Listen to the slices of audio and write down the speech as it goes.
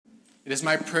It is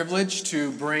my privilege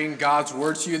to bring God's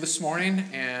word to you this morning,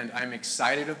 and I'm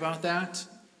excited about that.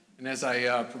 And as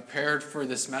I prepared for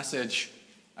this message,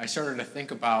 I started to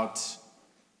think about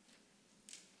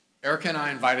Erica and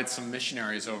I invited some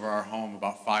missionaries over our home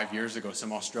about 5 years ago,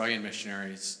 some Australian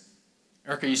missionaries.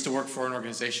 Erica used to work for an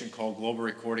organization called Global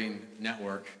Recording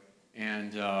Network,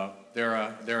 and they're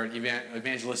an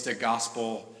evangelistic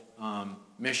gospel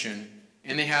mission,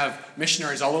 and they have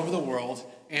missionaries all over the world.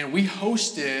 And we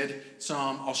hosted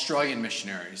some Australian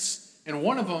missionaries. And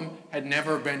one of them had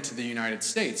never been to the United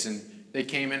States. And they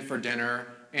came in for dinner.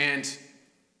 And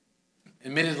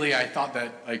admittedly, I thought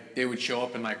that they would show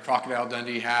up in Crocodile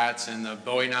Dundee hats and the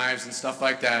Bowie knives and stuff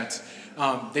like that.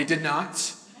 They did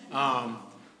not.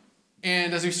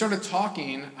 And as we started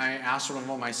talking, I asked one of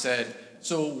them, I said,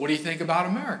 "So what do you think about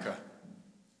America?"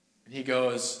 And he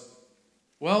goes,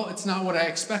 "Well, it's not what I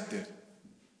expected."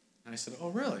 And I said, "Oh,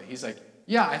 really?" He's like,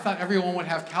 "Yeah, I thought everyone would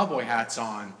have cowboy hats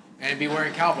on and be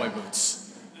wearing cowboy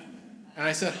boots." And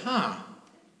I said, "Huh."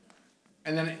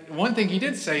 And then one thing he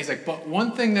did say, he's like, "But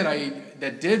one thing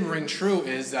that did ring true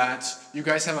is that you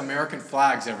guys have American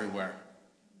flags everywhere."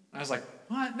 And I was like,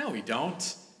 "What? No, we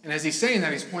don't." And as he's saying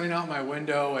that, he's pointing out my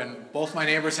window, and both my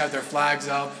neighbors had their flags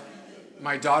up.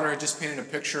 My daughter had just painted a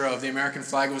picture of the American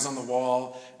flag that was on the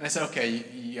wall. And I said,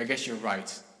 "Okay, I guess you're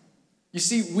right." You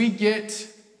see, we get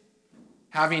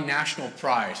having national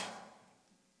pride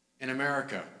in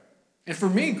America. And for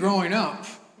me, growing up,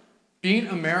 being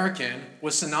American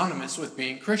was synonymous with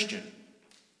being Christian.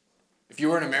 If you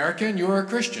were an American, you were a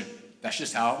Christian. That's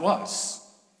just how it was.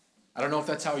 I don't know if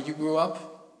that's how you grew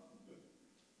up.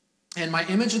 And my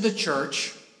image of the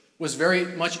church was very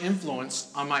much influenced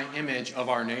on my image of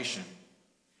our nation.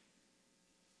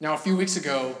 Now, a few weeks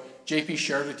ago, JP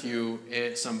shared with you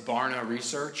some Barna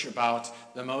research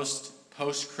about the most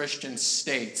post-Christian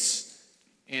states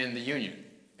in the Union.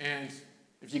 And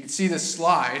if you can see this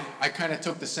slide, I kind of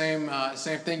took the same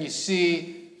thing. You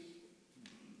see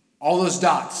all those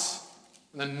dots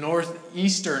on the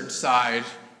northeastern side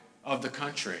of the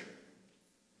country.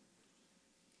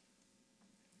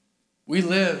 We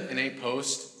live in a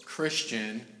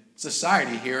post-Christian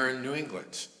society here in New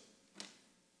England.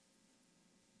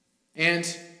 And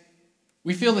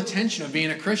we feel the tension of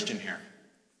being a Christian here.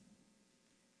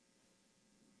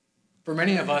 For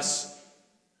many of us,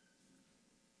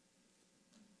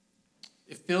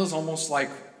 it feels almost like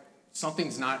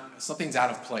something's out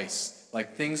of place.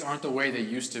 Like things aren't the way they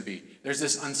used to be. There's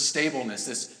this unstableness,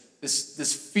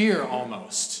 this fear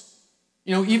almost.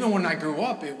 You know, even when I grew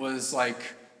up, it was like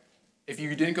if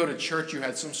you didn't go to church, you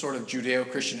had some sort of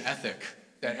Judeo-Christian ethic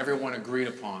that everyone agreed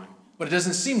upon. But it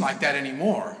doesn't seem like that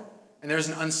anymore. And there's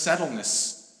an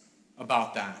unsettledness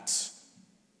about that.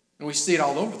 And we see it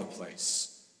all over the place.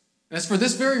 And it's for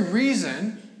this very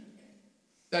reason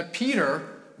that Peter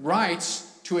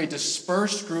writes to a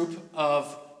dispersed group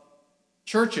of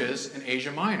churches in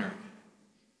Asia Minor.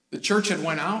 The church had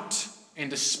went out and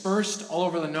dispersed all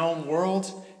over the known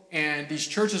world, and these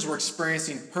churches were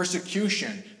experiencing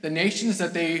persecution. The nations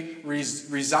that they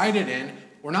resided in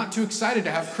were not too excited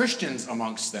to have Christians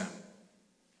amongst them.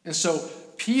 And so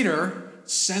Peter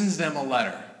sends them a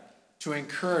letter to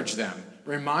encourage them,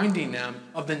 reminding them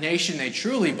of the nation they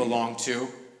truly belong to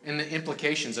and the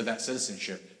implications of that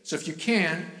citizenship. So if you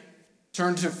can,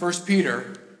 turn to 1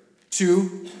 Peter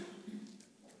 2,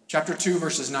 chapter 2,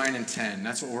 verses 9 and 10.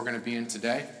 That's what we're going to be in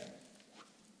today.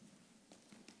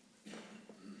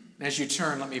 And as you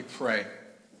turn, let me pray.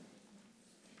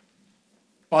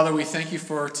 Father, we thank you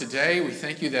for today. We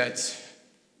thank you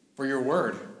for your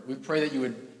word. We pray that you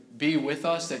would be with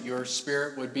us, that your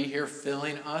Spirit would be here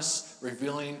filling us,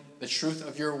 revealing the truth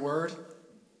of your word.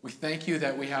 We thank you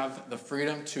that we have the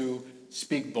freedom to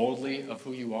speak boldly of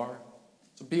who you are.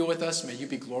 So be with us. May you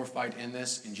be glorified in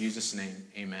this. In Jesus' name,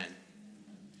 amen.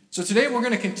 So today we're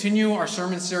going to continue our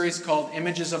sermon series called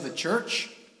Images of the Church,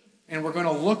 and we're going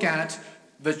to look at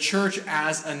the church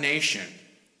as a nation.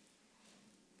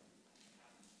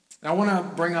 Now I want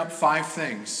to bring up 5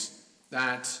 things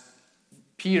that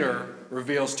Peter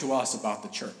reveals to us about the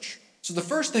church. So the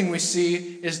first thing we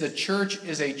see is the church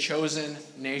is a chosen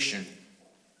nation.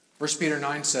 1 Peter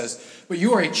 9 says, "But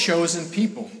you are a chosen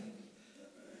people."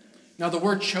 Now the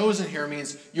word chosen here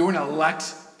means you're an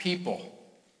elect people.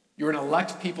 You're an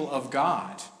elect people of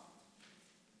God.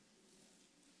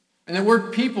 And the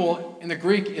word people in the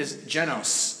Greek is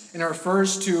genos, and it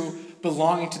refers to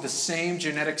belonging to the same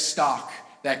genetic stock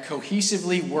that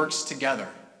cohesively works together.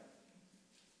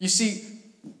 You see,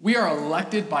 we are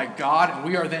elected by God, and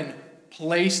we are then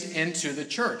placed into the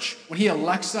church. When he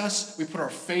elects us, we put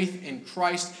our faith in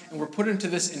Christ, and we're put into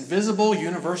this invisible,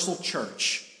 universal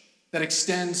church. that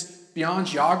extends beyond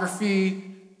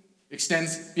geography,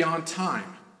 extends beyond time.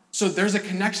 So there's a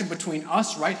connection between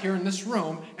us right here in this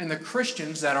room and the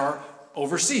Christians that are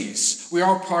overseas. We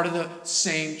are part of the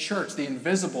same church, the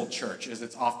invisible church, as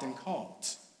it's often called.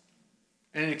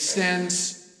 And it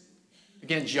extends,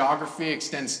 again, geography,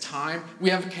 extends time. We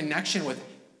have a connection with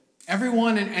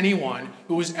everyone and anyone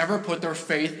who has ever put their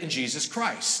faith in Jesus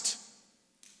Christ.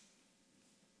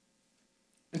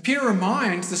 And Peter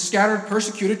reminds the scattered,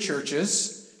 persecuted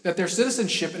churches that their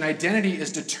citizenship and identity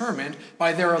is determined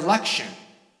by their election.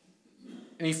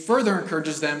 And he further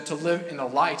encourages them to live in the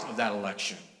light of that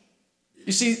election.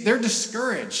 You see, they're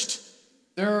discouraged.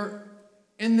 They're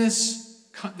in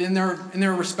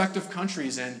their respective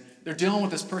countries, and they're dealing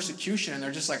with this persecution, and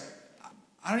they're just like,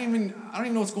 I don't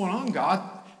even know what's going on, God.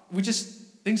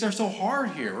 Things are so hard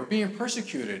here. We're being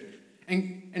persecuted.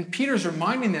 And Peter's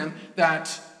reminding them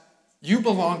that you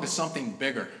belong to something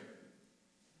bigger.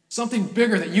 Something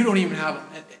bigger that you don't even have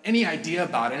any idea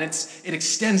about, and it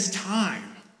extends time.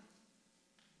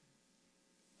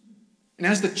 And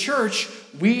as the church,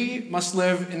 we must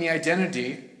live in the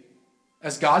identity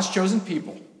as God's chosen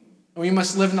people. And we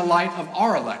must live in the light of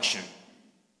our election.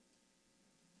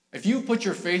 If you put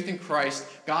your faith in Christ,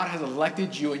 God has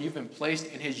elected you and you've been placed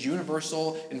in his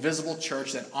universal, invisible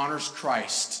church that honors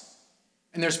Christ.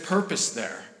 And there's purpose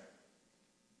there.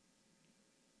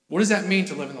 What does that mean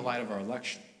to live in the light of our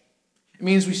election? It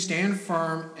means we stand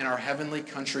firm in our heavenly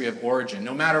country of origin,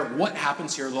 no matter what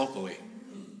happens here locally.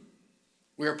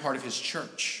 We are part of his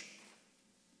church.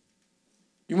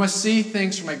 You must see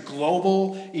things from a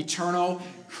global, eternal,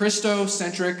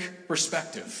 Christocentric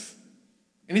perspective.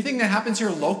 Anything that happens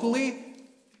here locally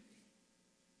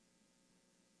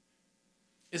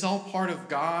is all part of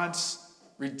God's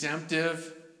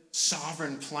redemptive,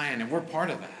 sovereign plan, and we're part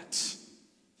of that.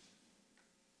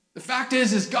 The fact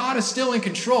is God is still in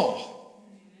control.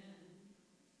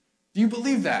 Do you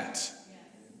believe that?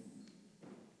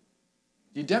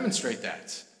 Do you demonstrate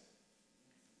that?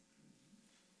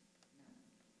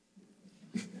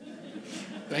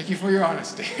 Thank you for your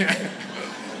honesty.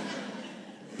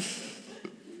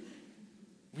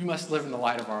 We must live in the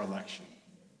light of our election.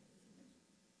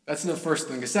 That's the first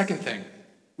thing. The second thing,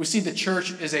 we see the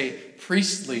church is a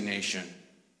priestly nation.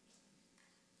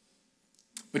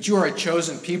 But you are a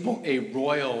chosen people, a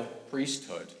royal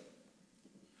priesthood.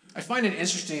 I find it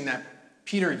interesting that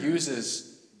Peter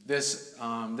uses this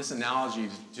analogy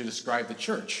to describe the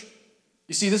church.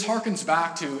 You see, this harkens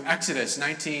back to Exodus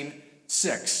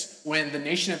 19:6, when the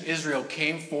nation of Israel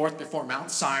came forth before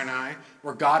Mount Sinai,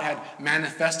 where God had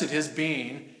manifested his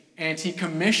being, and he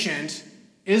commissioned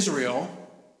Israel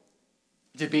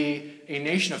to be a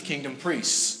nation of kingdom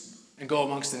priests and go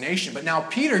amongst the nation. But now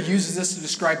Peter uses this to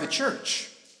describe the church.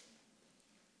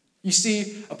 You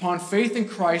see, upon faith in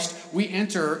Christ, we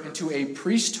enter into a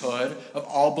priesthood of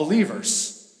all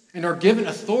believers and are given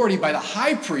authority by the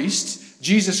high priest,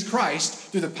 Jesus Christ,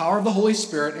 through the power of the Holy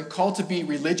Spirit, and called to be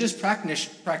religious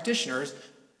practitioners,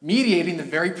 mediating the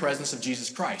very presence of Jesus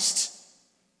Christ.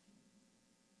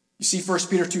 You see, 1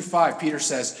 Peter 2:5, Peter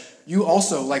says, you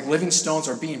also, like living stones,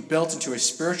 are being built into a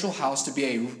spiritual house to be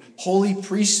a holy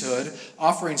priesthood,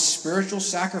 offering spiritual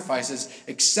sacrifices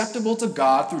acceptable to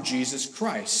God through Jesus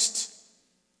Christ.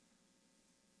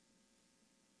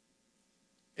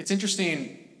 It's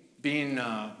interesting being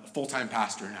a full-time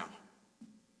pastor now.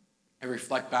 I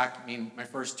reflect back, my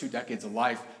first 2 decades of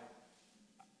life,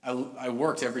 I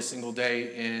worked every single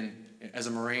day as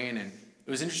a Marine, and it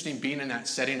was interesting being in that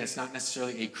setting. It's not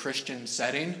necessarily a Christian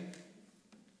setting.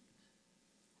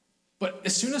 But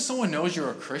as soon as someone knows you're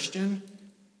a Christian,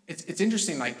 it's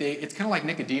interesting. It's kind of like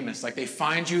Nicodemus. Like they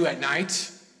find you at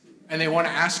night, and they want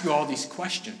to ask you all these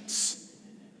questions.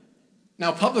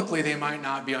 Now, publicly, they might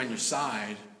not be on your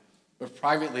side, but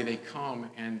privately, they come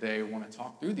and they want to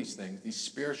talk through these things, these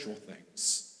spiritual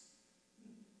things.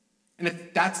 And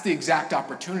if that's the exact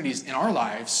opportunities in our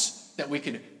lives that we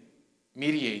could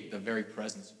mediate the very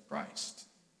presence of Christ.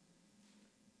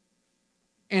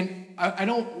 And I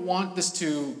don't want this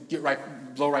to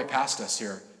blow right past us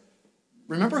here.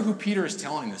 Remember who Peter is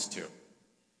telling this to.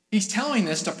 He's telling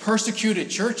this to persecuted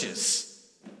churches.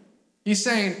 He's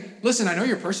saying, listen, I know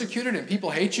you're persecuted and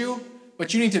people hate you,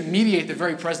 but you need to mediate the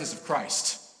very presence of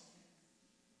Christ.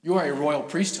 You are a royal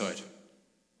priesthood.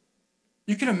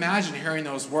 You can imagine hearing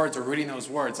those words or reading those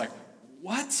words like,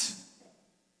 what?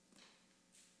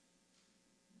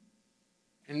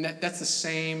 And that's the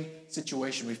same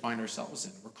situation we find ourselves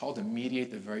in. We're called to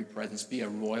mediate the very presence, be a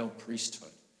royal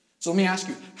priesthood. So let me ask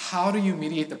you, how do you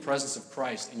mediate the presence of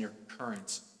Christ in your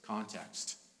current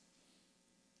context?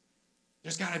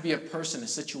 There's got to be a person, a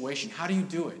situation. How do you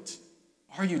do it?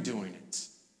 Are you doing it?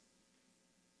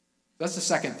 That's the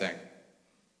second thing.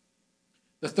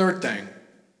 The third thing,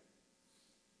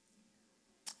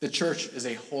 the church is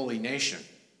a holy nation.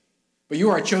 But you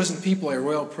are a chosen people, a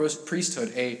royal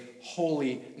priesthood, a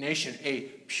holy nation, a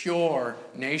pure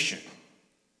nation.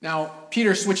 Now,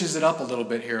 Peter switches it up a little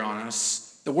bit here on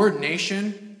us. The word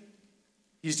nation,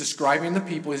 he's describing the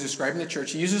people, he's describing the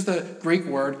church. He uses the Greek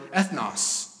word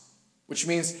ethnos, which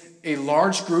means a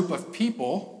large group of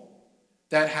people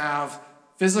that have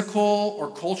physical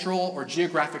or cultural or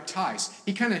geographic ties.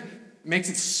 He kind of makes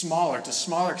it smaller. It's a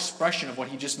smaller expression of what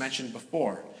he just mentioned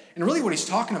before. And really what he's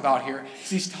talking about here is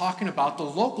he's talking about the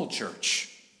local church.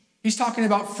 He's talking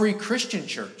about Free Christian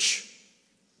Church.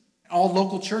 All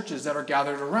local churches that are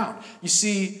gathered around. You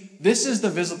see, this is the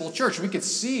visible church. We could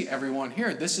see everyone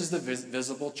here. This is the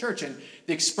visible church. And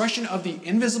the expression of the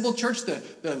invisible church,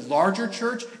 the larger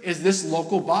church, is this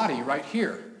local body right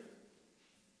here.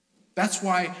 That's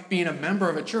why being a member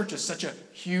of a church is such a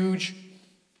huge,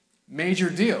 major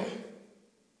deal.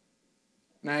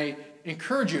 And I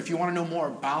encourage you, if you want to know more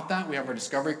about that, we have our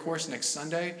discovery course next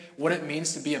Sunday, what it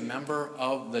means to be a member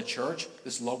of the church,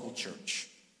 this local church.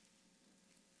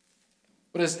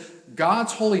 But as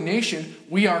God's holy nation,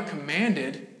 we are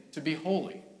commanded to be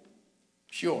holy,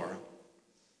 pure.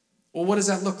 Well, what does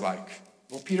that look like?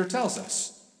 Well, Peter tells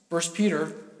us. 1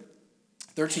 Peter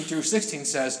 13 through 16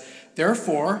 says,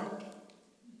 "Therefore,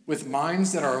 with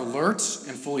minds that are alert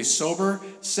and fully sober,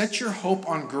 set your hope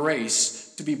on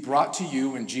grace to be brought to you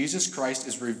when Jesus Christ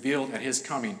is revealed at his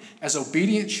coming. As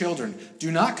obedient children,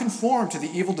 do not conform to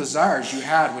the evil desires you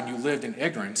had when you lived in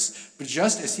ignorance, but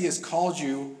just as he has called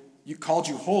you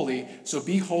holy, so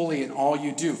be holy in all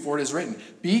you do. For it is written,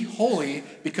 be holy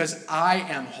because I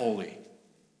am holy."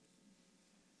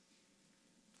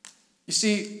 You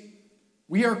see,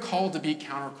 we are called to be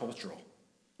countercultural.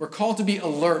 We're called to be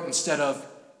alert instead of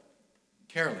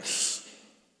careless.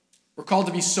 We're called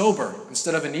to be sober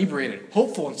instead of inebriated,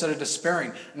 hopeful instead of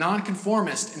despairing,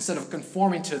 nonconformist instead of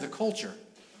conforming to the culture.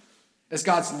 As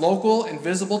God's local and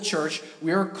visible church,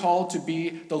 we are called to be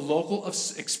the local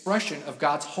expression of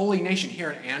God's holy nation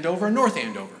here in Andover and North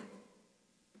Andover.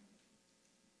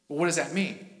 But what does that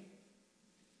mean?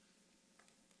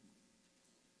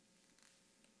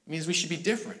 It means we should be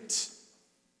different.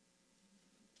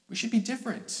 We should be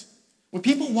different. When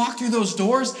people walk through those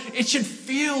doors, it should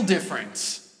feel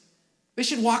different. They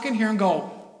should walk in here and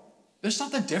go, there's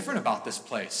something different about this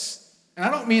place. And I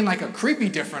don't mean like a creepy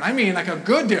different. I mean like a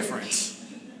good difference.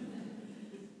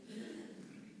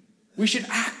 We should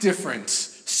act different,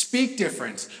 speak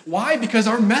different. Why? Because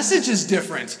our message is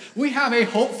different. We have a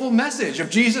hopeful message of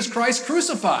Jesus Christ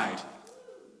crucified.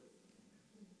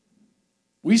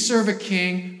 We serve a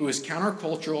king who is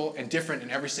countercultural and different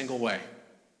in every single way.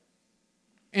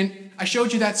 And I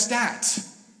showed you that stat,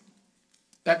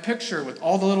 that picture with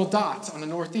all the little dots on the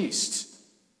northeast.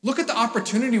 Look at the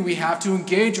opportunity we have to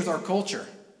engage with our culture.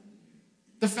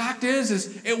 The fact is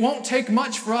it won't take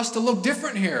much for us to look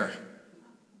different here.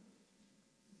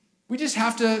 We just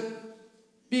have to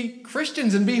be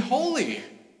Christians and be holy.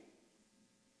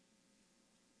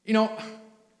 You know,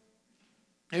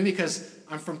 maybe because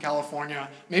I'm from California,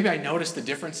 maybe I notice the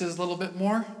differences a little bit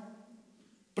more,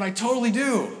 but I totally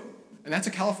do. And that's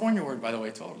a California word, by the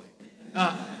way, totally.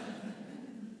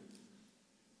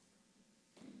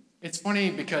 It's funny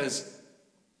because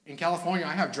in California,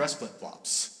 I have dress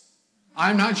flip-flops.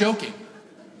 I'm not joking.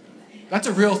 That's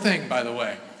a real thing, by the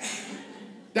way.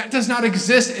 That does not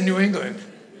exist in New England.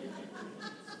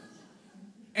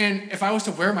 And if I was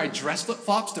to wear my dress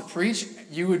flip-flops to preach,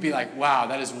 you would be like, wow,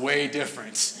 that is way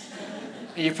different.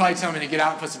 And you'd probably tell me to get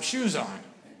out and put some shoes on.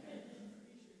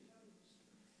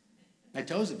 My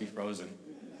toes would be frozen.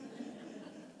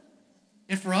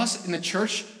 And for us in the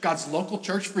church, God's local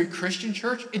church, Free Christian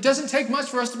Church, it doesn't take much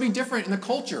for us to be different in the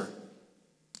culture.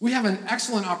 We have an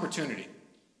excellent opportunity.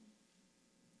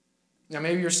 Now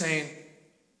maybe you're saying,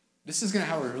 this is going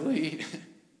to have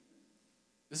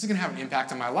an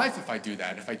impact on my life if I do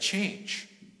that, if I change.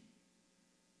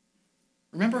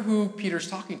 Remember who Peter's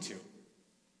talking to.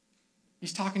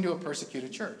 He's talking to a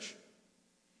persecuted church.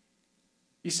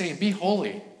 He's saying, be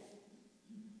holy.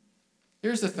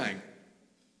 Here's the thing.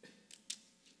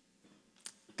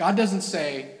 God doesn't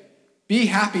say, be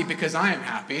happy because I am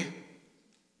happy.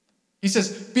 He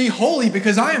says, be holy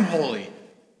because I am holy.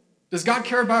 Does God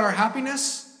care about our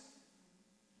happiness?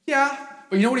 Yeah,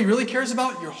 but you know what he really cares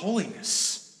about? Your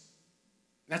holiness.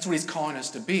 That's what he's calling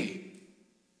us to be.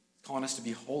 He's calling us to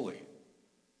be holy.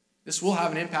 This will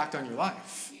have an impact on your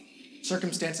life.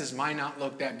 Circumstances might not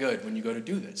look that good when you go to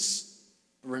do this.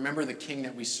 But remember the king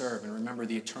that we serve and remember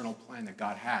the eternal plan that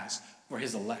God has for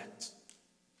his elect.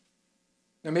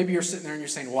 Now, maybe you're sitting there and you're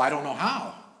saying, well, I don't know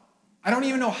how. I don't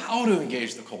even know how to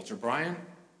engage the culture, Brian.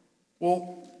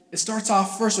 Well, it starts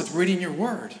off first with reading your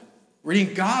word,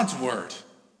 reading God's word.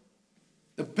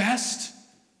 The best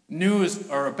news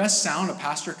or best sound a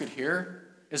pastor could hear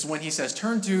is when he says,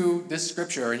 turn to this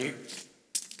scripture, and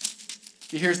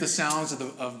he hears the sounds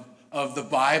of the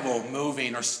Bible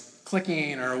moving or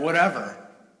clicking or whatever.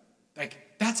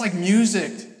 That's like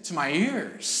music to my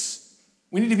ears.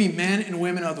 We need to be men and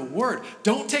women of the word.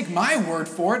 Don't take my word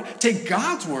for it. Take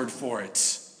God's word for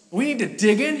it. We need to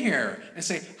dig in here and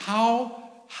say,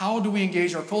 how do we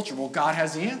engage our culture? Well, God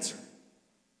has the answer.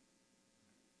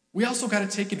 We also got to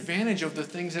take advantage of the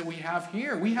things that we have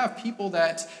here. We have people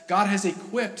that God has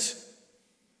equipped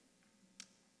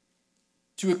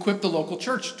to equip the local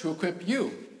church, to equip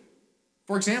you.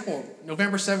 For example,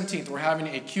 November 17th, we're having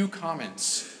a Q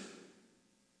Commons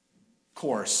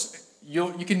course.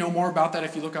 You can know more about that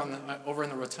if you look over in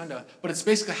the rotunda. But it's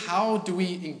basically, how do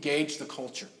we engage the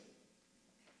culture?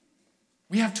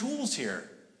 We have tools here.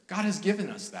 God has given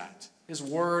us that. His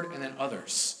word and then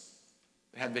others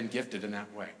that have been gifted in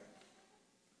that way.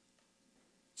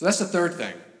 So that's the third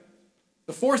thing.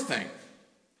 The fourth thing,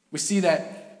 we see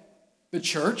that the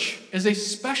church is a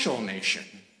special nation.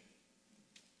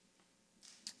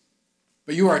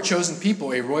 But you are a chosen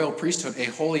people, a royal priesthood, a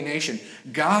holy nation,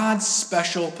 God's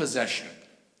special possession.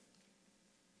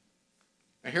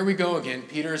 Now here we go again.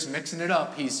 Peter's mixing it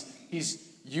up. He's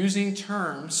using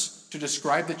terms to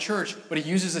describe the church, but he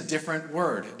uses a different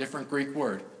word, a different Greek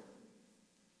word.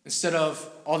 Instead of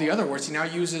all the other words, he now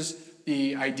uses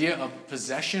the idea of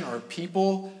possession or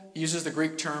people. He uses the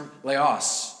Greek term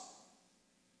laos.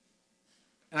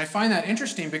 And I find that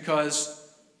interesting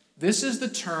because this is the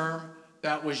term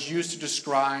that was used to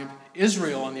describe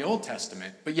Israel in the Old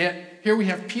Testament. But yet, here we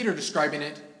have Peter describing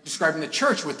the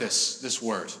church with this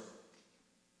word.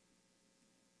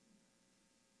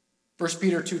 1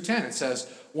 Peter 2:10, it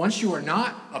says, once you were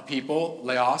not a people,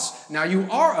 laos, now you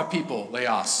are a people,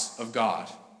 laos, of God.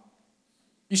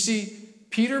 You see,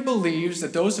 Peter believes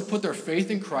that those who put their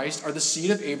faith in Christ are the seed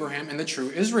of Abraham and the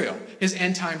true Israel, his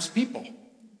end times people.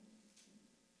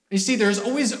 You see, there's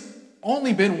always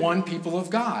only been one people of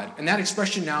God, and that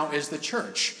expression now is the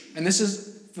church. And this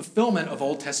is fulfillment of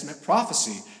Old Testament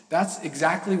prophecy. That's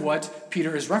exactly what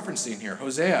Peter is referencing here.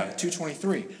 Hosea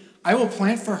 2:23. I will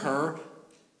plant for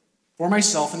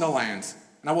myself in the land,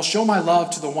 and I will show my love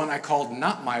to the one I called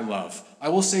not my love. I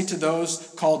will say to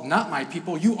those called not my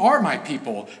people, you are my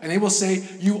people. And they will say,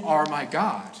 you are my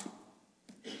God.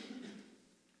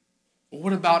 Well,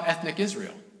 what about ethnic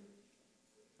Israel?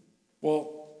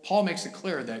 Well, Paul makes it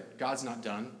clear that God's not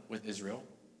done with Israel.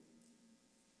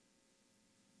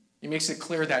 He makes it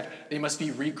clear that they must be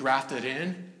regrafted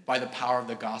in by the power of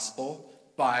the gospel,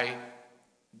 by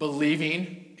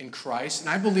believing in Christ. And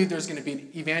I believe there's going to be an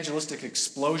evangelistic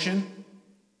explosion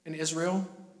in Israel.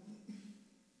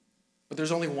 But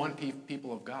there's only one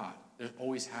people of God. There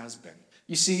always has been.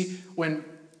 You see, when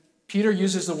Peter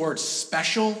uses the word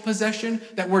special possession,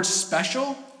 that word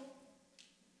special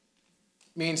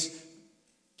means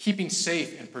keeping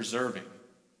safe and preserving.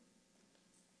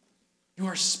 You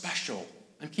are special.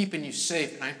 I'm keeping you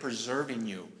safe and I'm preserving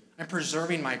you. I'm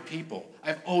preserving my people.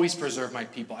 I've always preserved my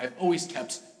people. I've always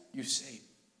kept you safe.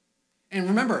 And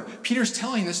remember, Peter's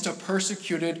telling this to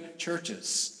persecuted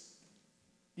churches.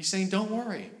 He's saying, don't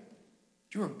worry.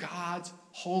 You are God's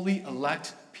holy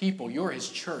elect people. You're his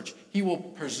church. He will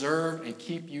preserve and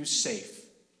keep you safe.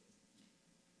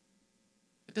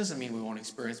 It doesn't mean we won't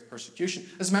experience persecution.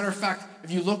 As a matter of fact,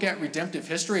 if you look at redemptive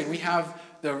history, and we have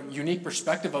the unique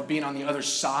perspective of being on the other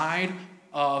side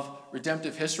of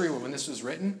redemptive history when this was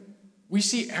written, we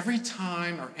see every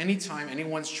time or any time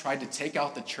anyone's tried to take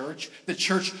out the church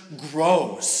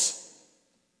grows.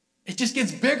 It just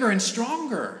gets bigger and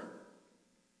stronger.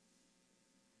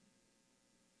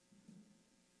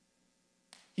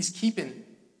 He's keeping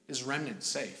his remnant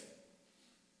safe.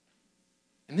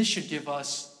 And this should give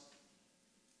us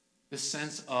this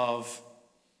sense of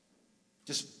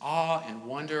just awe and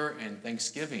wonder and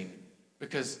thanksgiving,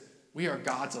 because we are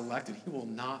God's elected. He will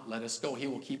not let us go. He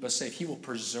will keep us safe. He will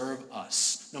preserve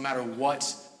us no matter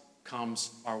what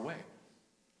comes our way.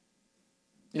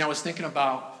 I was thinking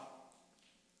about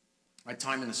my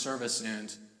time in the service,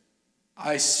 and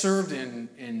I served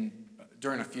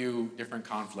during a few different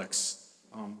conflicts.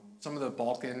 Some of the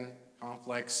Balkan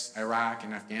conflicts, Iraq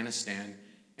and Afghanistan.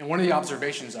 And one of the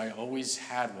observations I always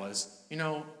had was,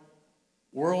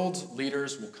 world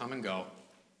leaders will come and go.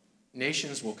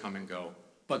 Nations will come and go.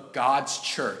 But God's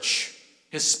church,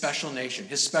 his special nation,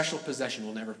 his special possession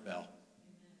will never fail.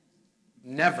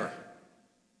 Never.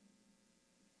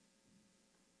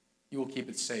 He will keep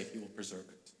it safe. He will preserve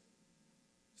it.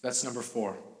 So that's number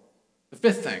 4. The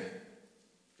 5th thing,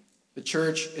 the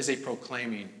church is a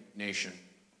proclaiming nation.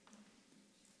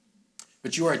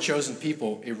 But you are a chosen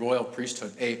people, a royal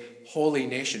priesthood, a holy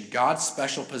nation, God's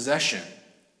special possession,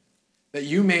 that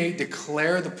you may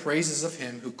declare the praises of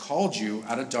him who called you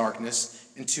out of darkness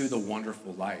into the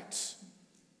wonderful light.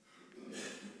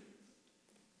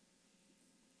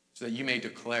 So that you may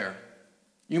declare,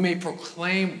 you may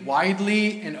proclaim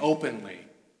widely and openly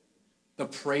the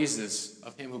praises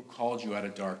of him who called you out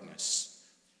of darkness.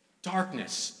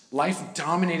 Darkness, life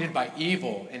dominated by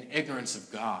evil and ignorance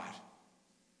of God,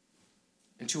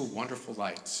 into a wonderful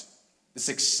light. This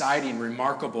exciting,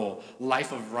 remarkable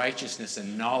life of righteousness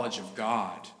and knowledge of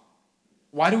God.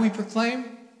 Why do we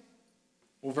proclaim?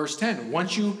 Well, verse 10,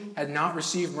 once you had not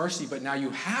received mercy, but now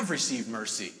you have received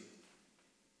mercy.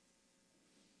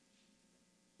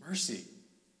 Mercy.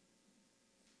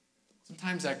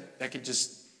 Sometimes that could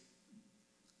just,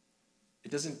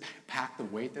 it doesn't pack the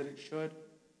weight that it should.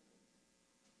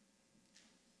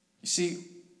 You see,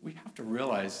 we have to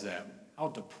realize that how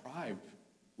deprived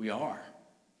we are,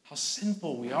 how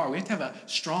sinful we are. We have to have a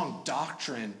strong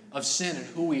doctrine of sin and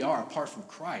who we are apart from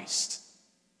Christ.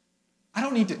 I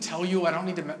don't need to tell you, I don't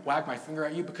need to wag my finger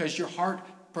at you because your heart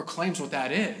proclaims what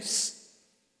that is.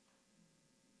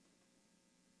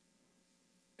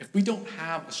 If we don't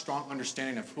have a strong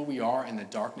understanding of who we are and the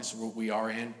darkness of what we are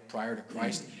in prior to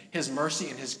Christ, his mercy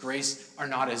and his grace are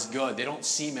not as good. They don't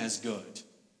seem as good.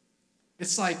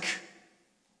 It's like,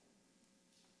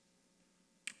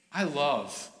 I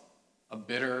love a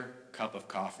bitter cup of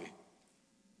coffee.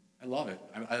 I love it.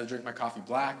 I drink my coffee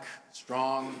black,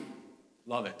 strong,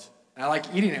 love it. And I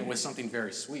like eating it with something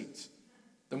very sweet.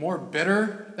 The more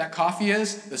bitter that coffee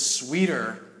is, the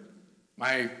sweeter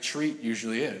my treat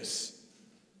usually is.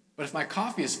 But if my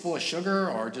coffee is full of sugar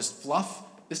or just fluff,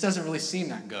 this doesn't really seem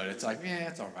that good. It's like,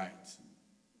 it's all right.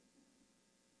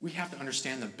 We have to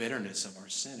understand the bitterness of our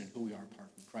sin and who we are apart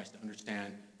from Christ, to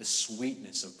understand the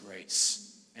sweetness of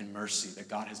grace and mercy that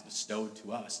God has bestowed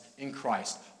to us in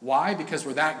Christ. Why? Because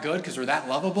we're that good? Because we're that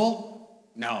lovable?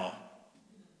 No.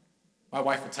 My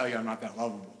wife will tell you I'm not that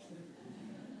lovable.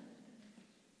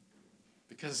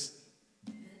 Because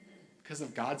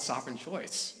of God's sovereign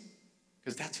choice.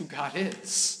 Because that's who God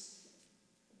is.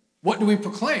 What do we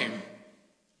proclaim?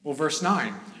 Well, verse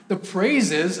 9. The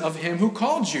praises of him who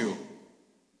called you.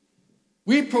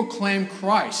 We proclaim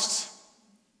Christ.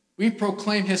 We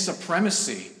proclaim his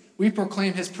supremacy. We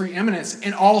proclaim his preeminence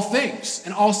in all things,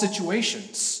 in all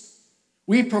situations.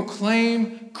 We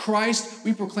proclaim Christ.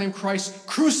 We proclaim Christ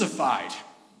crucified.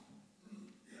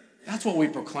 That's what we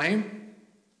proclaim.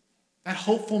 That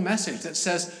hopeful message that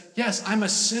says, yes, I'm a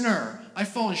sinner. I've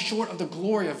fallen short of the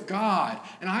glory of God,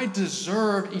 and I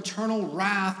deserve eternal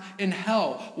wrath in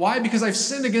hell. Why? Because I've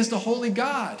sinned against a holy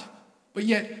God. But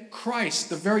yet Christ,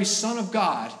 the very Son of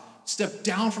God, stepped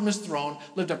down from his throne,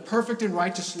 lived a perfect and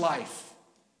righteous life,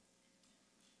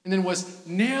 and then was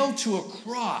nailed to a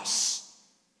cross.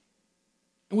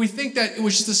 And we think that it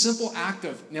was just a simple act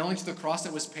of nailing to the cross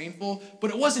that was painful,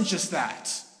 but it wasn't just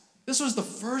that. This was the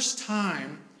first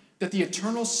time that the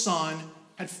eternal Son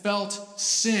had felt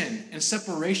sin and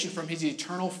separation from his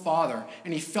eternal Father,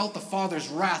 and he felt the Father's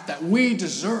wrath that we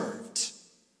deserved.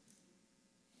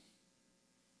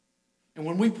 And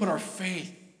when we put our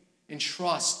faith and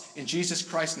trust in Jesus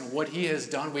Christ and what he has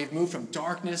done, we've moved from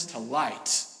darkness to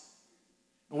light.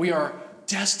 And we are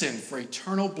destined for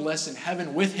eternal bliss in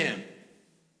heaven with him.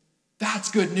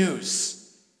 That's good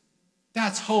news.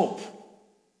 That's hope.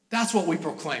 That's what we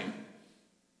proclaim.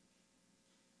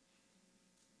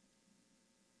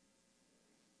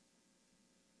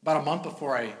 About a month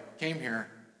before I came here,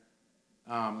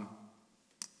 I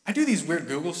do these weird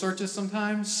Google searches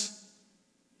sometimes.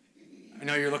 I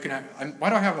know you're looking at,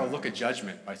 why do I have a look of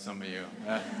judgment by some of you?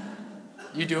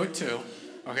 You do it too,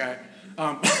 okay?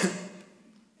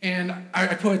 And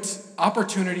I put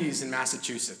opportunities in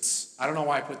Massachusetts. I don't know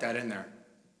why I put that in there.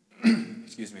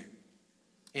 Excuse me.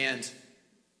 And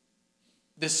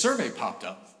this survey popped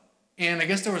up. And I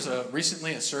guess there was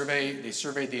recently a survey. They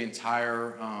surveyed the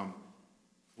entire,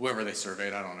 whoever they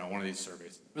surveyed, I don't know, one of these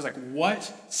surveys. It was like, what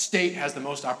state has the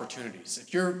most opportunities?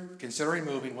 If you're considering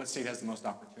moving, what state has the most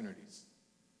opportunities?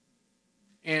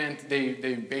 And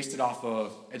they based it off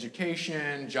of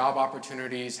education, job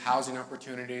opportunities, housing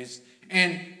opportunities.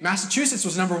 And Massachusetts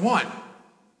was number one.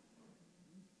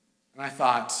 And I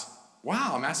thought,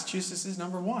 wow, Massachusetts is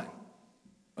number one.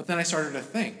 But then I started to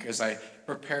think as I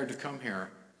prepared to come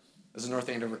here as a North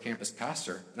Andover campus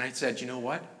pastor. And I said, you know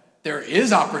what? There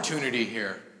is opportunity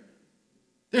here.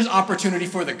 There's opportunity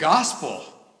for the gospel.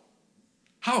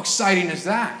 How exciting is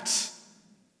that?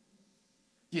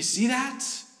 Do you see that?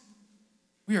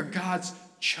 We are God's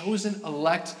chosen,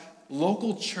 elect,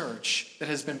 local church that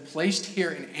has been placed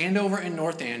here in Andover and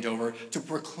North Andover to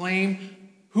proclaim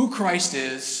who Christ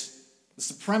is, the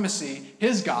supremacy,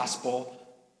 his gospel,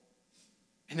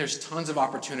 and there's tons of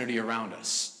opportunity around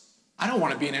us. I don't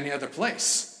want to be in any other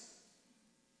place.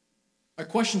 My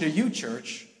question to you,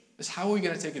 church, is how are we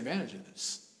going to take advantage of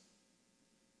this?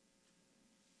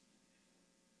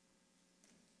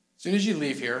 As soon as you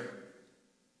leave here,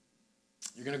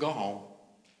 you're going to go home.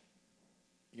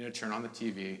 You're going to turn on the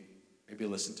TV, maybe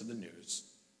listen to the news.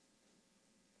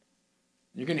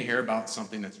 You're going to hear about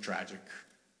something that's tragic.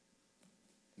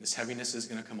 And this heaviness is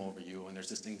going to come over you, and there's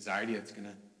this anxiety that's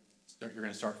you're going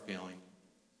to start feeling.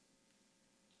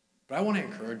 But I want to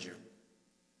encourage you.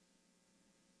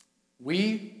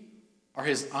 We are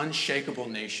his unshakable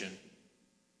nation,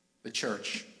 the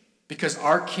church, because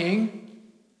our King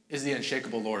is the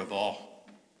unshakable Lord of all.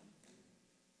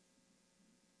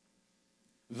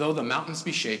 Though the mountains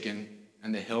be shaken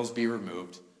and the hills be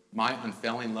removed, my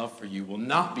unfailing love for you will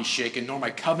not be shaken, nor my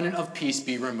covenant of peace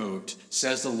be removed,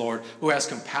 says the Lord, who has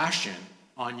compassion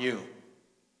on you,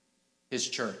 his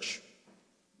church,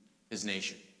 his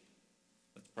nation.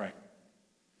 Let's pray.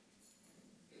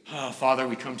 Oh, Father,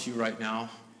 we come to you right now,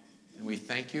 and we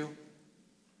thank you.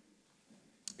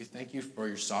 We thank you for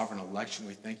your sovereign election.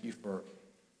 We thank you for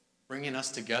bringing us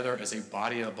together as a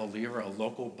body of believers, a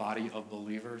local body of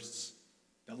believers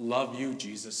that love you,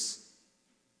 Jesus.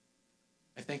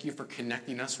 I thank you for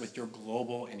connecting us with your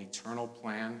global and eternal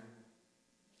plan.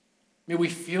 May we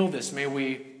feel this. May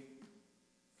we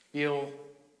feel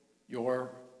your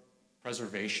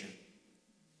preservation,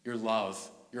 your love,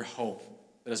 your hope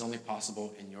that is only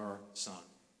possible in your Son.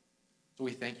 So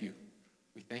we thank you.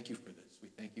 We thank you for this. We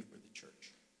thank you for the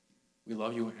church. We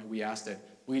love you, and we ask that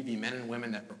we'd be men and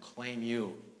women that proclaim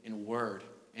you in word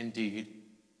and deed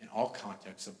in all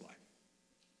contexts of life.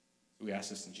 We ask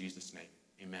this in Jesus' name.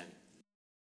 Amen.